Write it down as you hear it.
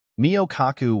Mio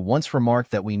Kaku once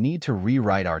remarked that we need to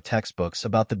rewrite our textbooks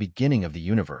about the beginning of the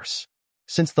universe.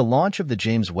 Since the launch of the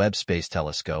James Webb Space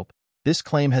Telescope, this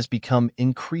claim has become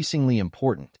increasingly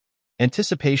important.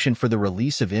 Anticipation for the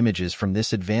release of images from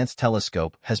this advanced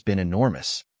telescope has been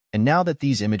enormous, and now that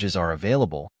these images are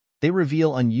available, they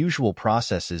reveal unusual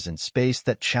processes in space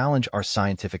that challenge our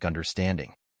scientific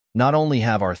understanding. Not only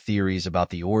have our theories about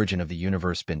the origin of the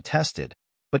universe been tested,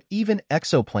 but even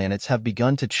exoplanets have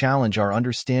begun to challenge our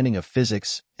understanding of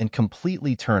physics and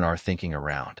completely turn our thinking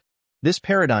around. This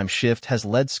paradigm shift has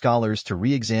led scholars to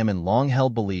re-examine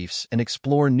long-held beliefs and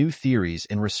explore new theories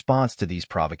in response to these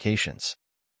provocations.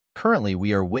 Currently,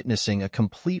 we are witnessing a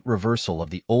complete reversal of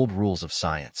the old rules of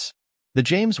science. The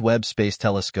James Webb Space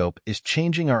Telescope is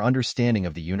changing our understanding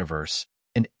of the universe,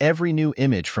 and every new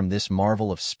image from this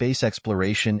marvel of space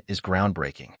exploration is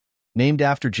groundbreaking. Named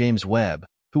after James Webb,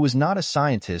 who was not a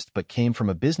scientist but came from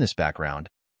a business background,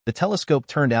 the telescope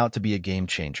turned out to be a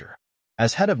game-changer.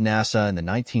 As head of NASA in the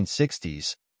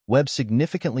 1960s, Webb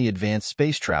significantly advanced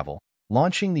space travel,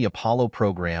 launching the Apollo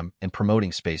program and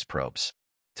promoting space probes.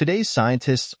 Today's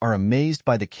scientists are amazed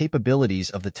by the capabilities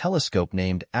of the telescope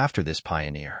named after this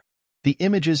pioneer. The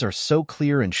images are so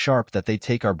clear and sharp that they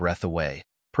take our breath away,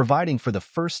 providing for the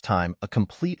first time a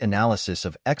complete analysis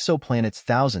of exoplanets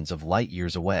thousands of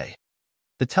light-years away.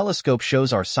 The telescope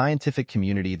shows our scientific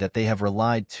community that they have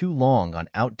relied too long on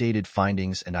outdated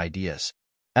findings and ideas.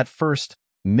 At first,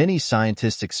 many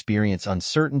scientists experience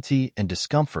uncertainty and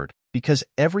discomfort because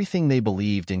everything they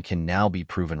believed in can now be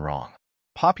proven wrong.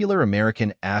 Popular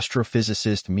American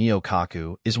astrophysicist Mio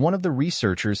Kaku is one of the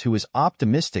researchers who is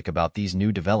optimistic about these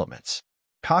new developments.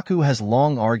 Kaku has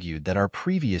long argued that our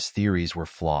previous theories were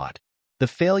flawed. The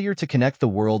failure to connect the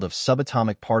world of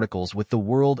subatomic particles with the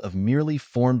world of merely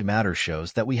formed matter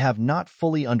shows that we have not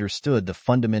fully understood the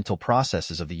fundamental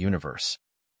processes of the universe.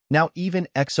 Now even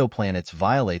exoplanets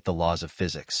violate the laws of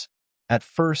physics. At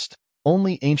first,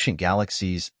 only ancient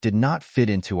galaxies did not fit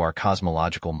into our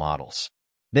cosmological models.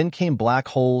 Then came black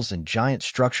holes and giant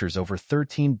structures over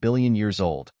 13 billion years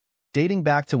old, dating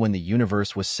back to when the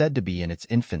universe was said to be in its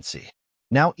infancy.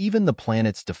 Now even the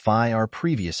planets defy our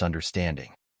previous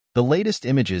understanding. The latest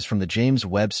images from the James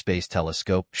Webb Space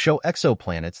Telescope show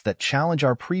exoplanets that challenge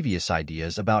our previous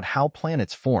ideas about how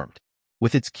planets formed.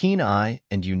 With its keen eye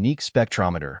and unique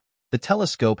spectrometer, the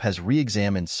telescope has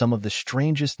re-examined some of the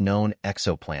strangest known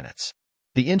exoplanets.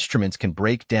 The instruments can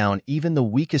break down even the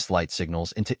weakest light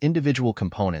signals into individual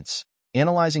components,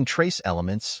 analyzing trace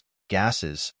elements,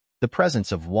 gases, the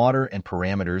presence of water and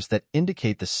parameters that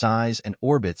indicate the size and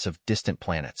orbits of distant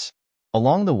planets.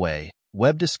 Along the way,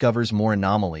 Webb discovers more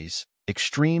anomalies,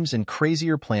 extremes, and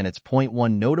crazier planets.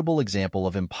 One notable example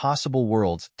of impossible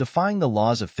worlds defying the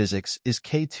laws of physics is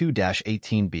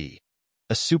K2-18b,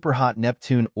 a superhot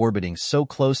Neptune orbiting so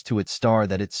close to its star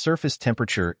that its surface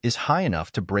temperature is high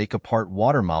enough to break apart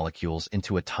water molecules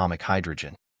into atomic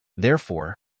hydrogen.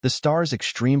 Therefore, the star's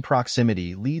extreme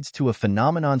proximity leads to a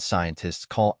phenomenon scientists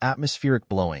call atmospheric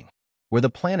blowing, where the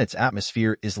planet's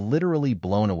atmosphere is literally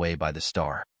blown away by the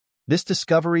star. This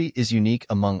discovery is unique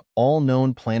among all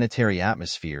known planetary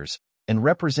atmospheres and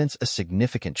represents a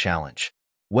significant challenge.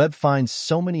 Webb finds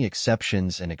so many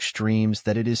exceptions and extremes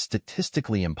that it is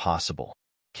statistically impossible.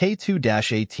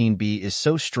 K2-18b is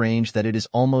so strange that it is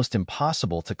almost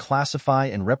impossible to classify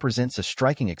and represents a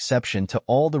striking exception to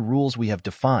all the rules we have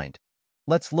defined.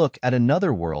 Let's look at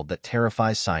another world that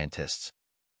terrifies scientists.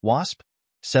 WASP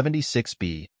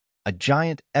 76b, a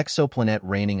giant exoplanet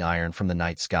raining iron from the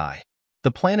night sky. The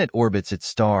planet orbits its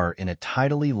star in a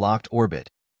tidally locked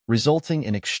orbit, resulting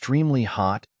in extremely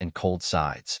hot and cold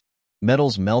sides.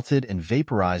 Metals melted and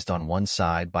vaporized on one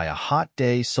side by a hot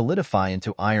day solidify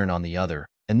into iron on the other,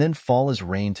 and then fall as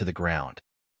rain to the ground.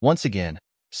 Once again,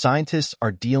 scientists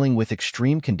are dealing with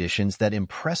extreme conditions that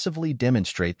impressively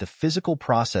demonstrate the physical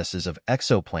processes of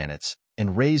exoplanets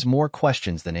and raise more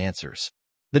questions than answers.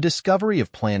 The discovery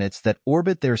of planets that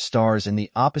orbit their stars in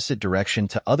the opposite direction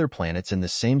to other planets in the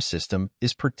same system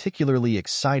is particularly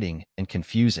exciting and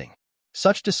confusing.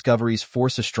 Such discoveries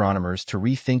force astronomers to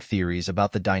rethink theories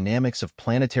about the dynamics of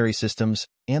planetary systems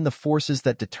and the forces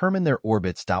that determine their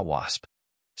orbits. WASP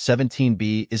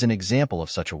 17b is an example of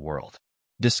such a world.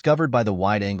 Discovered by the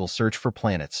Wide-Angle Search for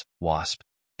Planets, WASP,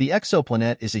 the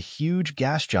exoplanet is a huge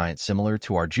gas giant similar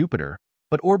to our Jupiter,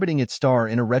 but orbiting its star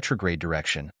in a retrograde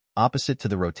direction, opposite to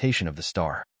the rotation of the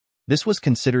star. This was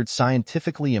considered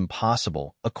scientifically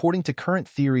impossible according to current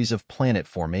theories of planet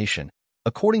formation,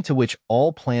 according to which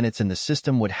all planets in the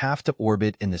system would have to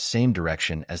orbit in the same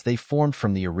direction as they formed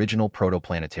from the original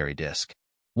protoplanetary disk.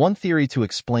 One theory to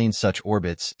explain such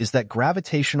orbits is that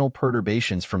gravitational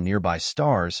perturbations from nearby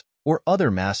stars or other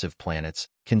massive planets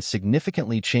can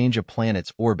significantly change a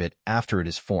planet's orbit after it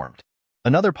is formed.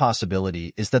 Another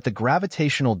possibility is that the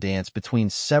gravitational dance between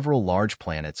several large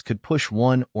planets could push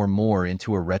one or more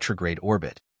into a retrograde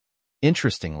orbit.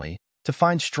 Interestingly, to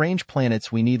find strange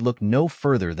planets we need look no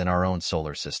further than our own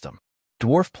solar system.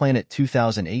 Dwarf planet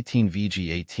 2018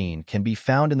 VG18 can be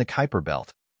found in the Kuiper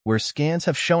belt, where scans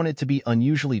have shown it to be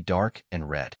unusually dark and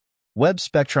red. Webb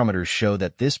spectrometers show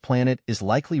that this planet is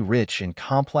likely rich in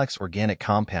complex organic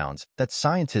compounds that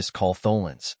scientists call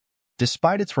tholins.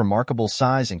 Despite its remarkable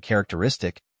size and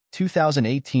characteristic,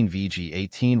 2018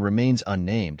 VG18 remains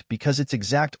unnamed because its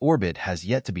exact orbit has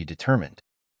yet to be determined.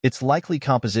 Its likely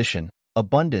composition,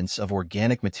 abundance of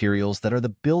organic materials that are the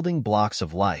building blocks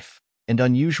of life, and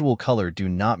unusual color do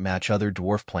not match other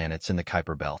dwarf planets in the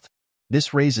Kuiper belt.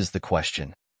 This raises the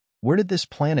question, where did this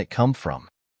planet come from?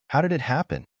 How did it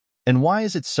happen? And why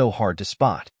is it so hard to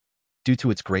spot? Due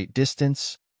to its great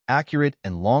distance, accurate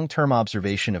and long-term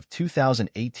observation of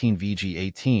 2018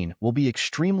 VG18 will be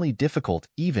extremely difficult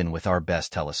even with our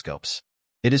best telescopes.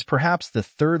 It is perhaps the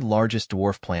third largest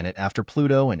dwarf planet after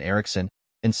Pluto and Ericsson,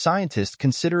 and scientists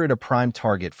consider it a prime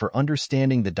target for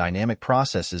understanding the dynamic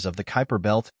processes of the Kuiper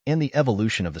belt and the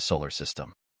evolution of the solar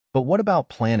system. But what about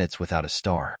planets without a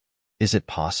star? Is it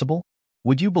possible?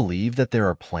 Would you believe that there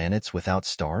are planets without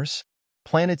stars?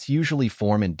 Planets usually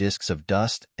form in disks of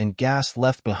dust and gas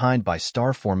left behind by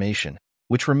star formation,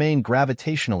 which remain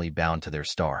gravitationally bound to their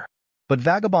star. But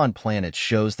vagabond planets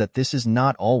shows that this is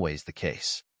not always the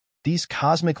case. These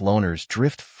cosmic loners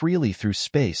drift freely through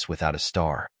space without a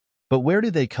star. But where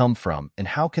do they come from, and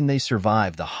how can they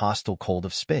survive the hostile cold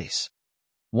of space?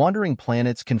 Wandering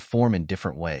planets can form in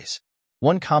different ways.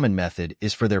 One common method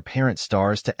is for their parent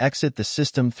stars to exit the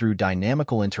system through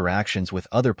dynamical interactions with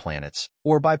other planets,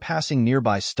 or by passing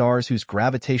nearby stars whose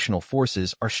gravitational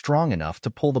forces are strong enough to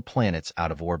pull the planets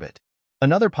out of orbit.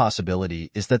 Another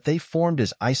possibility is that they formed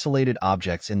as isolated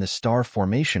objects in the star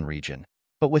formation region,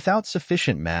 but without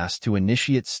sufficient mass to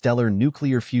initiate stellar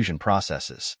nuclear fusion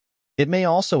processes. It may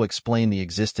also explain the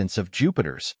existence of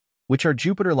Jupiters, which are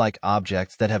Jupiter-like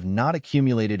objects that have not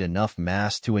accumulated enough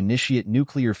mass to initiate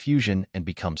nuclear fusion and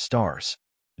become stars.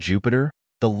 Jupiter,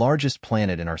 the largest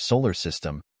planet in our solar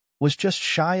system, was just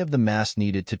shy of the mass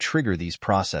needed to trigger these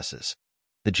processes.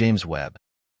 The James Webb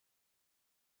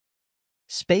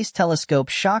Space Telescope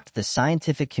shocked the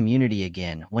scientific community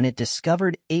again when it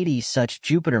discovered 80 such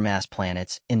Jupiter-mass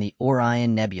planets in the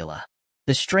Orion Nebula.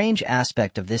 The strange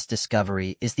aspect of this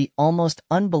discovery is the almost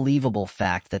unbelievable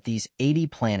fact that these 80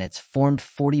 planets formed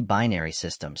 40 binary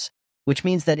systems, which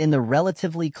means that in the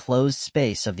relatively closed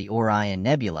space of the Orion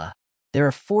Nebula, there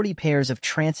are 40 pairs of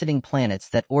transiting planets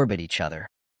that orbit each other.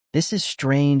 This is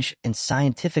strange and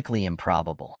scientifically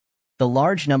improbable. The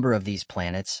large number of these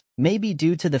planets may be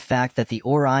due to the fact that the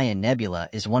Orion Nebula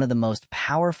is one of the most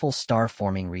powerful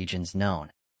star-forming regions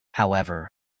known. However,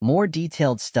 more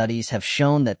detailed studies have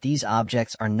shown that these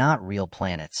objects are not real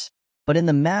planets, but in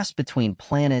the mass between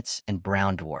planets and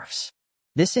brown dwarfs.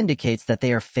 This indicates that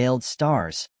they are failed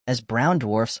stars, as brown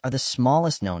dwarfs are the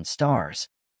smallest known stars.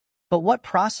 But what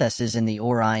processes in the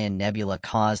Orion Nebula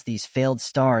cause these failed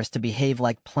stars to behave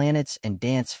like planets and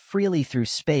dance freely through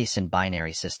space in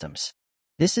binary systems?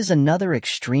 This is another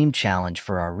extreme challenge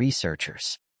for our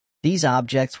researchers. These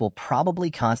objects will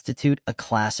probably constitute a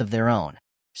class of their own,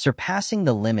 surpassing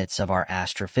the limits of our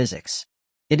astrophysics.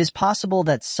 It is possible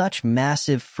that such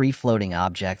massive free-floating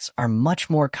objects are much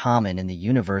more common in the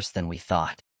universe than we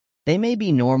thought. They may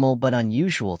be normal but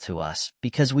unusual to us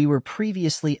because we were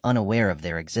previously unaware of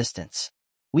their existence.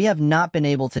 We have not been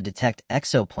able to detect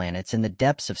exoplanets in the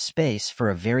depths of space for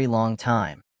a very long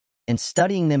time, and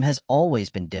studying them has always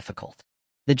been difficult.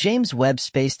 The James Webb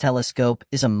Space Telescope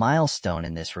is a milestone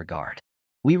in this regard.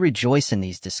 We rejoice in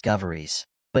these discoveries,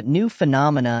 but new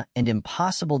phenomena and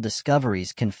impossible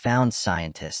discoveries confound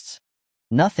scientists.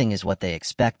 Nothing is what they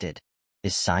expected.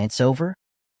 Is science over?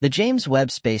 The James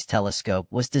Webb Space Telescope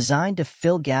was designed to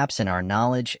fill gaps in our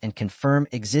knowledge and confirm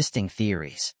existing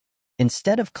theories.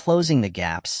 Instead of closing the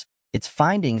gaps, its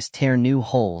findings tear new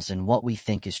holes in what we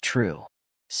think is true.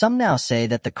 Some now say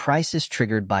that the crisis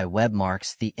triggered by Webb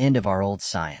marks the end of our old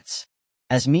science.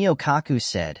 As Mio Kaku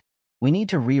said, we need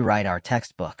to rewrite our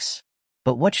textbooks.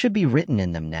 But what should be written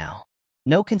in them now?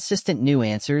 No consistent new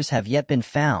answers have yet been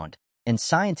found, and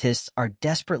scientists are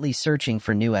desperately searching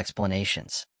for new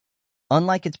explanations.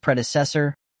 Unlike its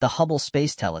predecessor, the Hubble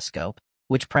Space Telescope,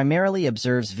 which primarily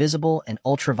observes visible and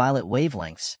ultraviolet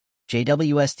wavelengths,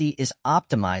 JWST is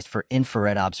optimized for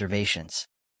infrared observations.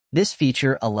 This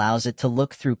feature allows it to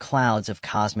look through clouds of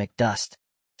cosmic dust,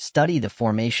 study the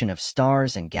formation of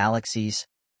stars and galaxies,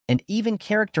 and even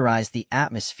characterize the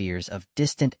atmospheres of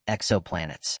distant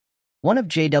exoplanets. One of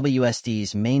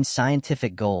JWST's main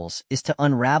scientific goals is to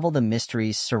unravel the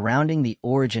mysteries surrounding the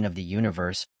origin of the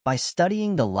universe by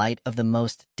studying the light of the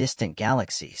most distant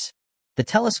galaxies. The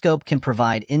telescope can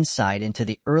provide insight into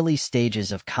the early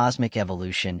stages of cosmic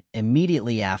evolution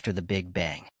immediately after the Big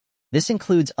Bang. This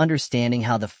includes understanding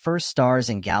how the first stars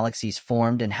and galaxies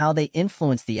formed and how they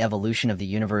influenced the evolution of the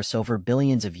universe over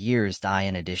billions of years.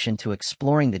 In addition to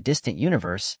exploring the distant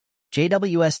universe,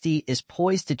 JWST is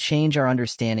poised to change our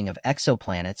understanding of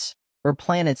exoplanets, or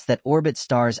planets that orbit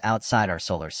stars outside our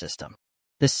solar system.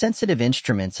 The sensitive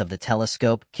instruments of the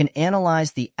telescope can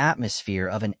analyze the atmosphere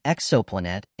of an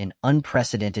exoplanet in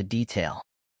unprecedented detail.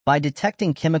 By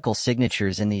detecting chemical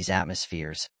signatures in these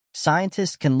atmospheres,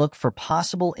 scientists can look for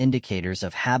possible indicators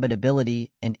of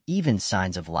habitability and even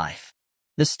signs of life.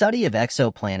 The study of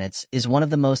exoplanets is one of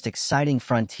the most exciting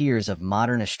frontiers of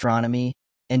modern astronomy,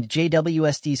 and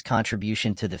JWST's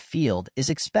contribution to the field is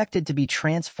expected to be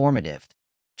transformative.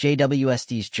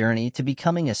 JWST's journey to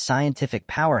becoming a scientific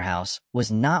powerhouse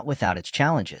was not without its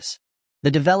challenges.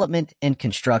 The development and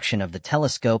construction of the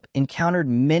telescope encountered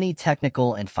many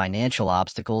technical and financial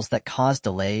obstacles that caused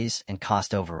delays and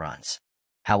cost overruns.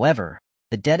 However,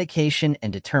 the dedication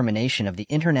and determination of the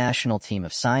international team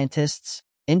of scientists,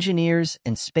 engineers,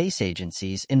 and space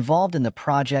agencies involved in the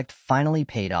project finally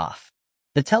paid off.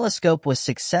 The telescope was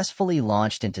successfully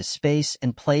launched into space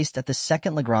and placed at the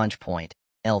second Lagrange point,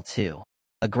 L2,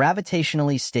 a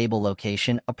gravitationally stable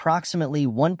location approximately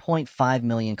 1.5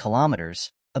 million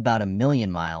kilometers, about 1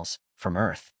 million miles, from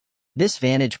Earth. This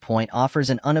vantage point offers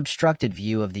an unobstructed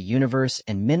view of the universe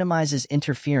and minimizes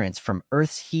interference from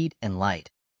Earth's heat and light,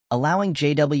 allowing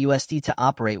JWST to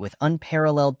operate with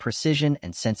unparalleled precision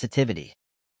and sensitivity.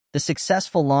 The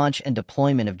successful launch and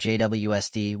deployment of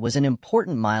JWST was an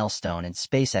important milestone in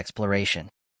space exploration.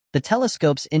 The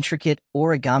telescope's intricate,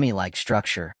 origami-like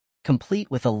structure, complete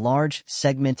with a large,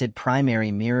 segmented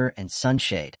primary mirror and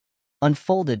sunshade,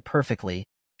 unfolded perfectly,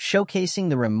 showcasing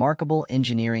the remarkable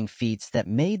engineering feats that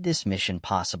made this mission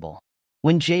possible.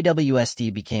 When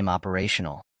JWST became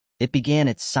operational, it began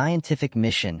its scientific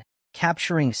mission,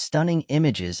 capturing stunning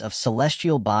images of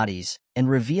celestial bodies and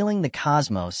revealing the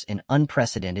cosmos in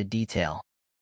unprecedented detail.